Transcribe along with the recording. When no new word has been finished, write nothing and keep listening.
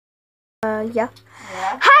Yeah.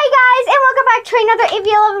 Hi guys, and welcome back to another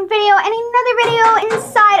AV11 video and another video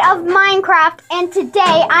inside of Minecraft. And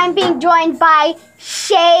today I'm being joined by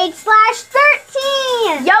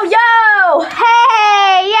Shade/13. Yo yo!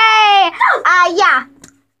 Hey, yay! Yeah.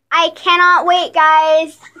 I cannot wait,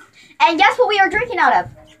 guys. And guess what we are drinking out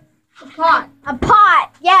of? A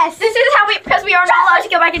pot. Yes. This is how because we are not allowed to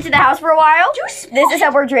go back into the house for a while. This is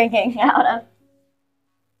how we're drinking out of.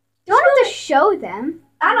 You don't have to show them.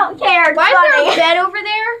 I don't care. Why is there a bed over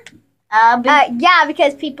there? Yeah,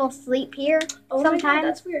 because people sleep here sometimes. God,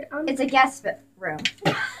 that's weird. It's a guest room.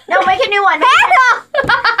 No, make a new one. Hannah!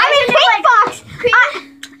 I mean Pink Fox!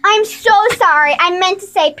 I'm so sorry. I meant to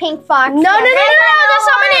say Pink Fox. No, that's not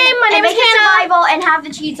my name. My name is Hannah. Hannah. Survival and have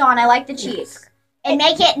the cheats on. I like the cheats. And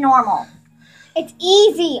make it normal. It's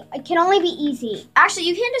easy. It can only be easy. Actually,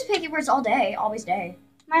 you can't just pick it where it's all day, always day.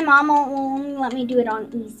 My mom won't let me do it on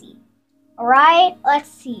easy. Alright, let's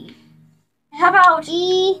see. How about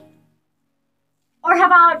E. Or how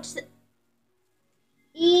about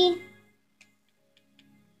E.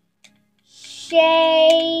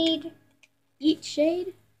 Shade. Eat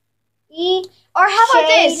shade? E. Or how about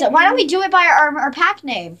Shade. this? Why don't we do it by our pack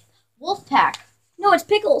name? Wolf Pack. No, it's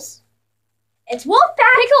pickles. It's Wolf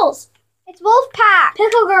Pack. Pickles. It's Wolf Pack.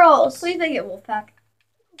 Pickle girls. Please make it Wolf Pack.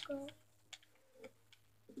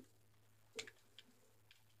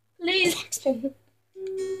 Please. Fox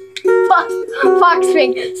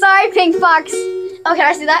Pink. Sorry, Pink Fox. Oh, can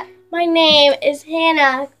I see that? My name is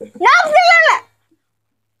Hannah. No!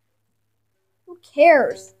 Who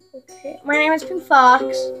cares? Okay. My name is Pink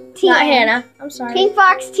Fox. Not Hannah. I'm sorry. Pink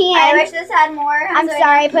Fox TN. I wish this had more. I'm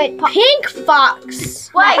sorry, I put Pink Fox.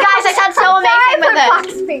 Why, guys? I sound so amazing with this.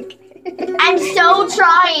 Fox Pink. I'm so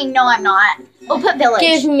trying. No, I'm not. We'll put village.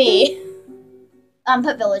 Give me.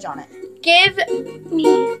 Put village on it. Give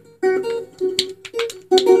me.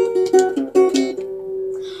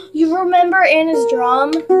 You remember Anna's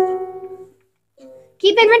drum? Keep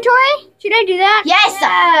inventory? Should I do that? Yes.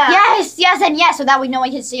 Yes, and yes, so that we know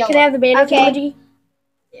we can see. Can I have the band Okay. emoji?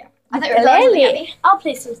 Yeah. I thought you were throwing something at me. I'll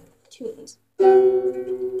play some tunes.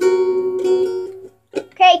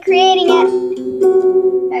 Okay, creating it.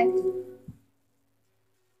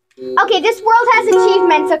 Okay, this world has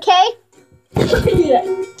achievements, okay?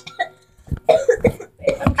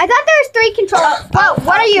 I thought there was 3 controllers. Whoa,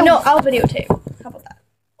 what are you? No, I'll videotape. How about that?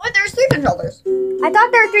 What? There's 3 controllers. I thought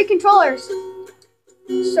there were 3 controllers.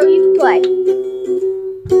 So you can play.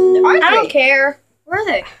 There are 3. I don't care. Where are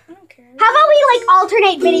they? I don't care. How about we like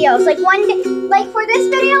alternate videos? Like one day, like for this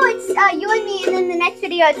video it's you and me, and then the next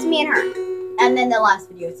video it's me and her. And then the last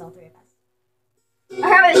video, it's all 3 of us. Or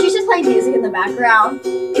how about she's just playing music in the background.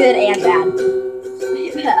 Good and bad.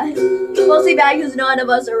 Bad. Mostly bad because none of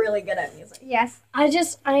us are really good at music. Yes. I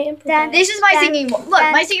am. This is my singing voice. Look,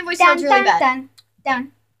 my singing voice sounds really bad.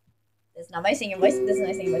 Done. This is not my singing voice. This is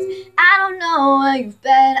my singing voice. I don't know where you've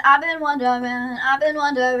been. I've been wondering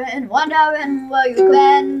where you've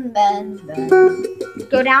been.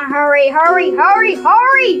 Go down. Hurry. Do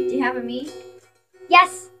you have a me?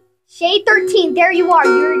 Yes. Shade 13. There you are.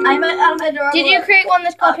 I'm adorable. Did you create one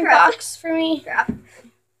that's called Pink crap. Fox for me? Crap.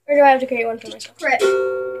 Or do I have to create one for myself? Crap. Go.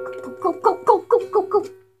 Click it.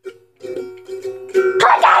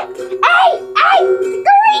 Hey,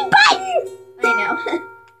 green button. I know.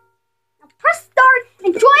 Press start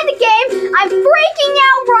and join the game. I'm freaking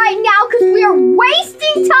out right now because we are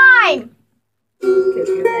wasting time.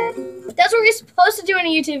 That's what we're supposed to do in a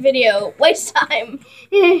YouTube video. Waste time.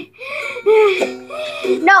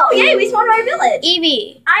 No. Yay, we spawned our village.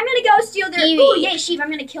 Evie. I'm gonna go steal their. Evie. Ooh, yay, sheep! I'm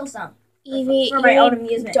gonna kill some. Evie. For my own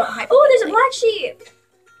amusement. Don't hype. Oh, there's a black sheep.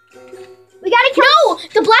 We gotta kill. No,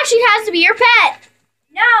 the black sheep has to be your pet.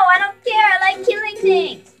 No, I don't care. I like killing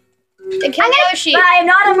things. Then kill the other sheep. But I am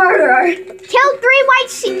not a murderer. Kill 3 white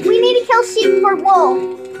sheep. We need to kill sheep for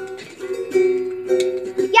wool.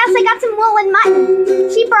 Yes, I got some wool and mutton.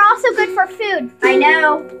 Sheep are also good for food. I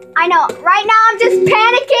know. Right now I'm just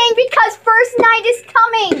panicking because first night is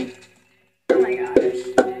coming. Oh my gosh.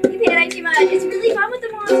 You panic too much. It's really fun with the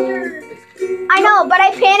monsters. I know, but I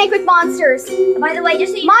panic with monsters. By the way,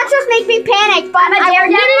 just so you Monsters make me panic, but I'm a I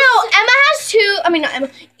daredevil. No. Emma has 2. I mean, not Emma.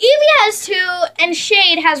 Evie has 2, and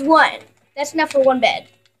Shade has 1. That's enough for 1 bed.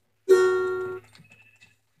 I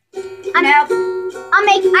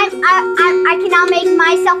can now make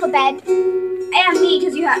myself a bed. And me,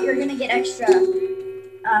 because you're gonna get extra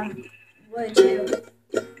wood too.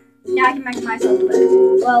 Now I can make myself a bed.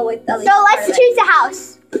 Well, with at least So let's choose a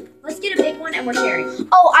house. Let's get a big one and we're sharing.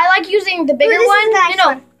 Oh, I like using the bigger Ooh, this is one. the nice No.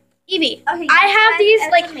 one. Evie, Okay, I have these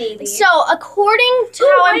that's like a maybe. so according to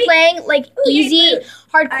how I'm wait. playing like easy,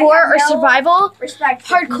 I hardcore, have or no survival. respect.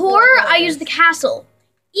 for people Hardcore, who I do use the this. castle.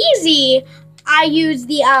 Easy, I use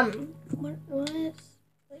the what?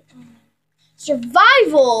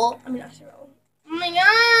 Survival. I mean not survival. Oh my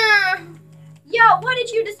god. Yo, what did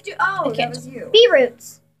you just do? Oh, Okay. that was you. Bee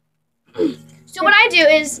roots. So what I do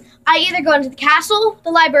is I either go into the castle,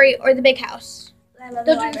 the library, or the big house. I love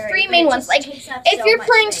Those the are the library, three but main it ones. just Like, takes up If so you're much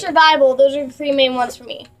playing space. survival, those are the three main ones for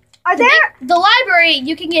me. Are there? The library,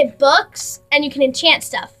 you can get books and you can enchant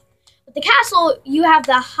stuff. With the castle, you have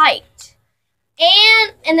the height,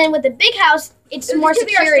 and then with the big house, it's This more could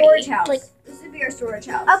be our security. storage house. Like, This would be our storage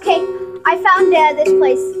house. Okay, I found this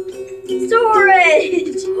place.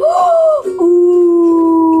 Storage.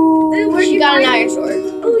 Ooh. Where'd you you got an find iron it? sword.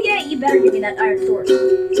 Oh yeah, you better give me that iron sword.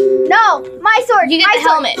 No, my sword. You get my the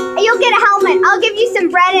sword. helmet. You'll get a helmet. I'll give you some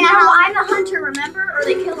bread and a No, helmet. I'm the hunter, remember? Or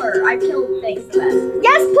the killer. I kill things the best.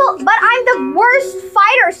 Yes, but I'm the worst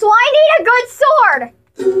fighter, so I need a good sword.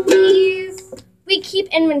 Please. We keep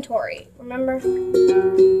inventory, remember? I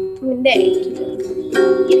mean, they keep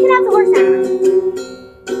inventory. You can have the horse hammer.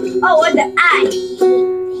 Oh, and the eye.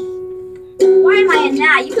 Why am I in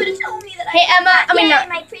that? You could have told me that Hey, Emma, I mean, yeah, no.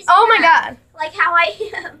 my prison Oh my hat. god. Like how I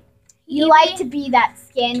am. You like to be that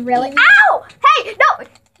skin, really? Ow! Hey, no!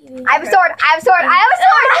 I have a sword. I have a sword. I have a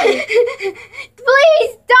sword.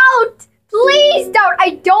 Please don't. Please don't.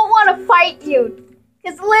 I don't want to fight you.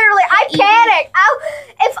 Because literally, I panic.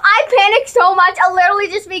 If I panic so much, I'll literally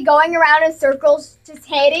just be going around in circles, just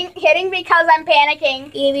hitting because I'm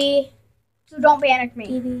panicking. Evie, So don't panic me.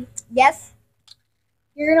 Evie, Yes?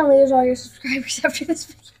 you're gonna lose all your subscribers after this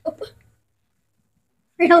video.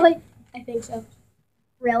 Really? I think so.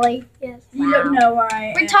 Really? Yes. You don't know where I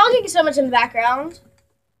am. We're talking so much in the background.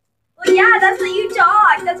 Well, yeah, that's what you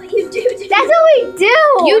talk. That's what you do. That's what we do.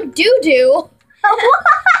 You do.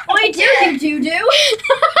 What you do.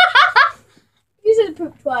 You said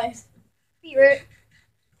poop twice. Root.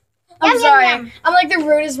 I'm Yum, yum, sorry. yum. I'm like the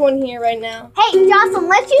rudest one here right now. Hey, Jocelyn,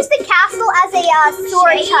 let's use the castle as a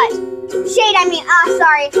storage Shade? hut. Shade, I mean,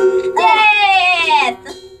 sorry.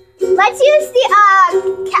 Death. Let's use the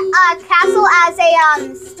castle as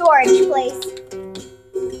a storage place.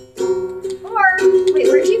 Or wait,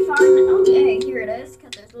 where'd you find? Oh, yeah, here it is.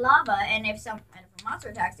 Because there's lava, and if a monster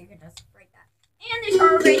attacks, you can just break that. And there's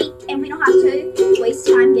already, and we don't have to waste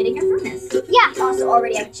time getting a furnace. Yeah. We also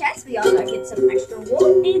already have a chest. We also get some extra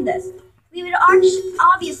wool and this. We would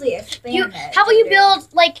obviously expand it. How about you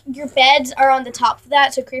build like your beds are on the top of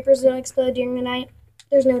that so creepers don't explode during the night?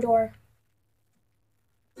 There's no door.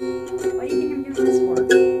 What do you think I'm doing this for?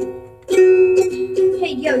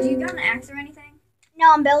 Hey, yo, do you got an axe or anything?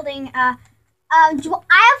 No, I'm building. I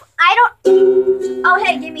don't. Oh,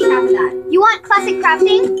 hey, give me half of that. You want classic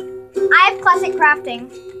crafting? I have classic crafting.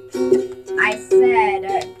 I said,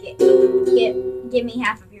 give me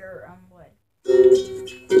half of your wood.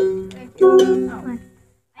 Thank you. Oh.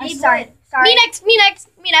 I need Sorry. wood. Sorry. Me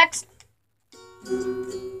next.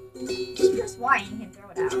 Just press Y and you can throw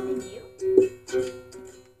it out. Thank you.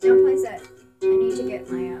 Now place it. I need to get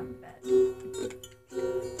my bed.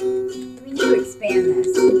 We need to expand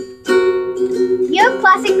this. You have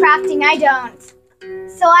classic crafting. I don't.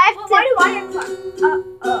 So I have Well, to. why do I have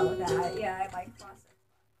that. Yeah, I like classic.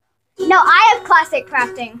 No, I have classic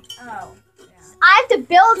crafting. Oh, yeah. I have to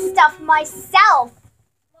build stuff myself.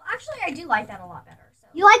 Well, actually, I do like that a lot better. So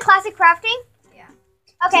You like classic crafting? yeah.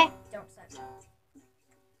 Okay. Don't set that.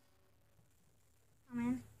 Oh,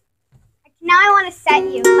 man. Now I want to set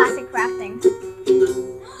you classic crafting.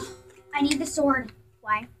 I need the sword.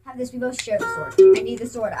 Why? Have this. We both share the sword. I need the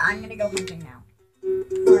sword. I'm gonna go hunting now.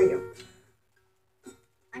 Where are you?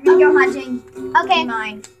 I'm gonna go hunting. Okay.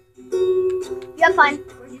 Mine. You have fun.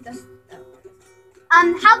 Where'd you just?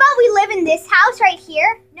 How about we live in this house right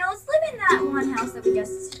here? No, let's live in that one house that we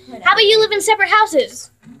just put How about you live in separate houses?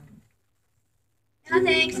 No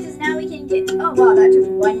thanks, because now we can get. Oh wow, that took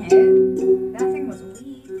one hit. That thing was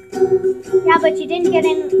weak. Yeah, but you didn't get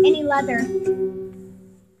any leather.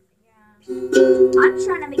 Yeah. I'm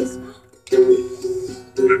trying to make a.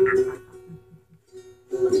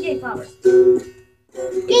 Okay, flowers.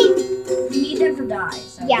 Yay! We need them for dye,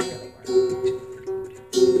 so Yeah. it really works.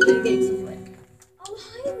 You're getting some wood. Oh,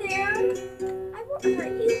 hi there. I won't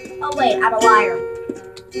hurt you. Oh, wait, I'm a liar.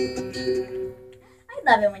 I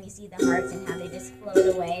love it when you see the hearts and how they just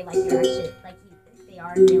float away like you're actually, they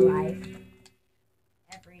are in real life.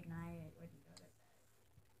 Every night when you go to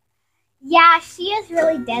Yeah, she is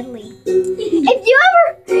really deadly. If you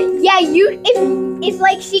ever, if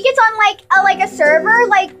like she gets on like a server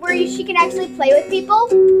like where she can actually play with people.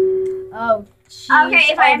 Oh,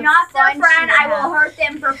 Okay, if I am not their friend, I will hurt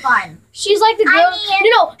them for fun. She's like the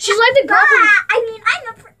girl. She's like the girl from. I'm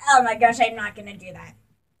a oh my gosh, I'm not gonna do that.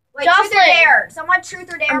 Wait, Jocelyn. truth or dare? Someone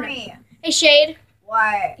truth or dare me. Hey, Shade.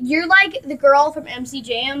 What? You're like the girl from MC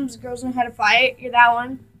Jams. Girls Know How to Fight. You're that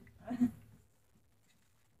one.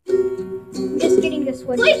 Just getting this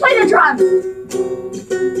one. Please play the drums.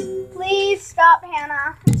 Please stop,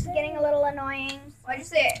 Hannah. It's getting a little annoying. Why'd you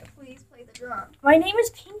say please play the drums? My name is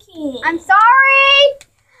Pinky. I'm sorry.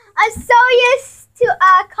 I'm so used to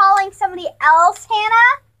calling somebody else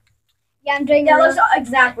Hannah. Yeah, I'm doing. That looks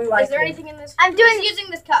exactly like. Is there you. anything in this? I'm doing. Who's using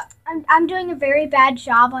this cup? I'm doing a very bad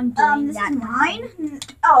job on doing This that. is mine.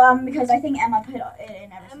 Oh, because I think Emma put it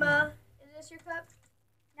in everything. Emma, is this your cup?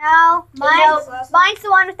 No, mine's the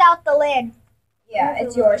one without the lid. Yeah,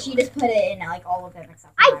 it's yours. She just put it in like all of them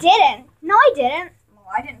except. I mine. didn't. No, I didn't. Well,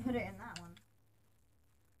 I didn't put it in that one.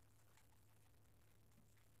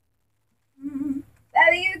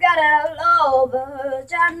 Baby, you gotta love her.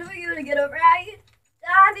 Time for you to get it right.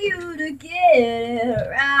 Time for you to get it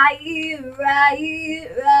right.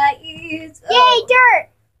 Yay, dirt!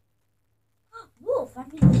 Wolf, I'm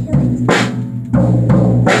gonna kill it.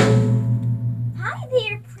 Hi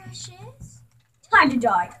there, precious. Time to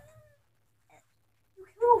die. You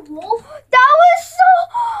kill a wolf? That was so.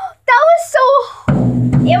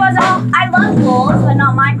 It was all. I love wolves, but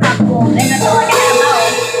not Minecraft wolves. And I feel like I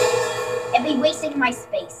have it'd be wasting my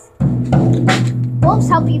space. Wolves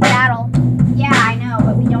help you battle. Yeah, I know,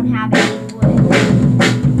 but we don't have any wood.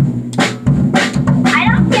 I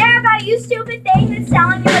don't care about you stupid thing that's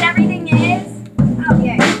telling me what everything is.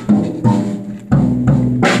 Okay.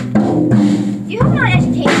 Do you have an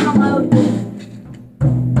educational mode?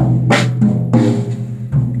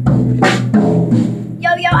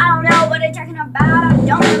 Yo, I don't know what you're talking about. I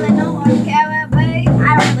don't really know what I care about.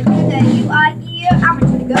 I don't really care that you are here. I'm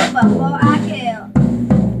going to go before I kill.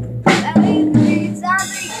 Time for you to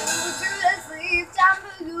sleep. Time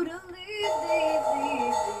for you to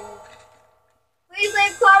leave. Please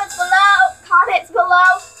leave comments below.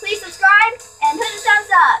 Please subscribe and put a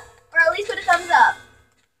thumbs up. Or at least put a thumbs up.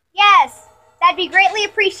 Yes, that'd be greatly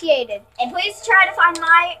appreciated. And please try to find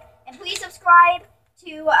and please subscribe to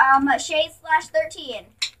Shade/13.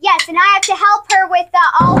 Yes, and I have to help her with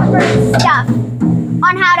all of her stuff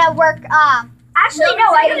on how to work. Actually, no,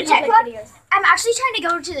 I go to tech club. videos. I'm actually trying to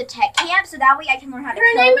go to the tech camp so that way I can learn how to Her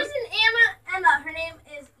code. name isn't Emma. Her name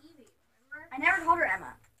is Evie. Remember? I never called her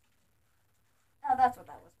Emma. Oh, that's what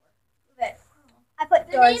that was for. But, I put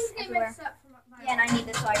The doors names get everywhere. mixed up from my yeah, and I need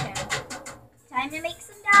this so I can. Time to make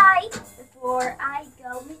some dye before I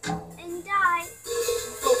go and die.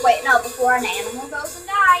 Before an animal goes and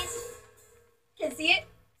dies. Can you see it?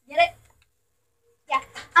 Get it? Yeah,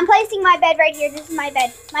 I'm placing my bed right here. This is my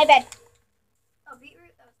bed. My bed. Oh,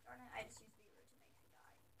 beetroot? That was darn it. I just used beetroot to make me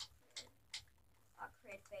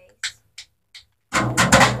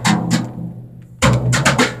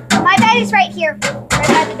die. My bed is right here, right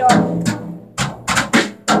by the door.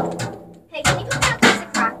 Hey, can you put that piece of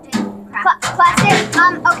crafting? Plastic.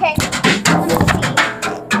 Okay. Let me see.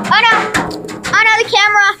 Oh no!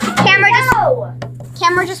 The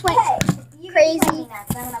camera just went crazy.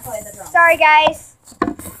 Sorry, guys.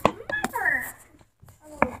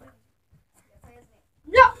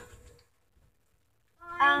 No.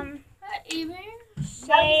 Evie.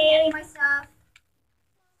 Shade. My stuff.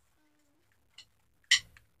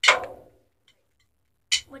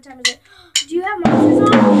 What time is it? Do you have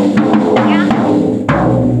monsters on?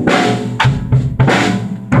 Yeah.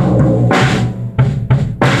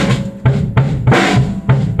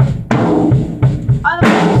 Are the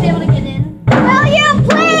monsters able to get in? Will you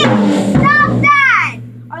please stop that?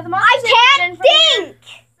 Are the I monsters able to get in can't from here? think.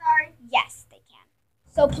 Sorry. Yes, they can.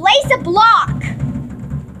 So place a block.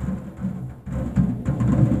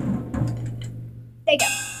 There you go.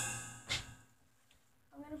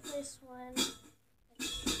 I'm gonna place one.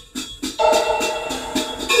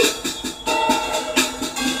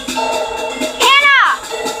 Hannah!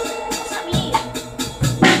 What's that mean?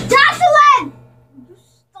 Jocelyn! You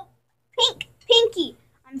so Pinky.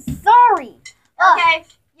 I'm sorry. Okay.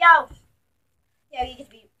 Yo, you get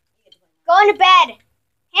to be. Go into bed.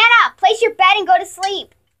 Hannah, place your bed and go to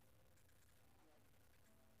sleep.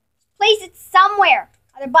 Place it somewhere.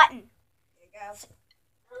 Other button. There you go.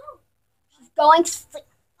 She's going to sleep.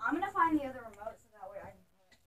 I'm gonna find the other remote.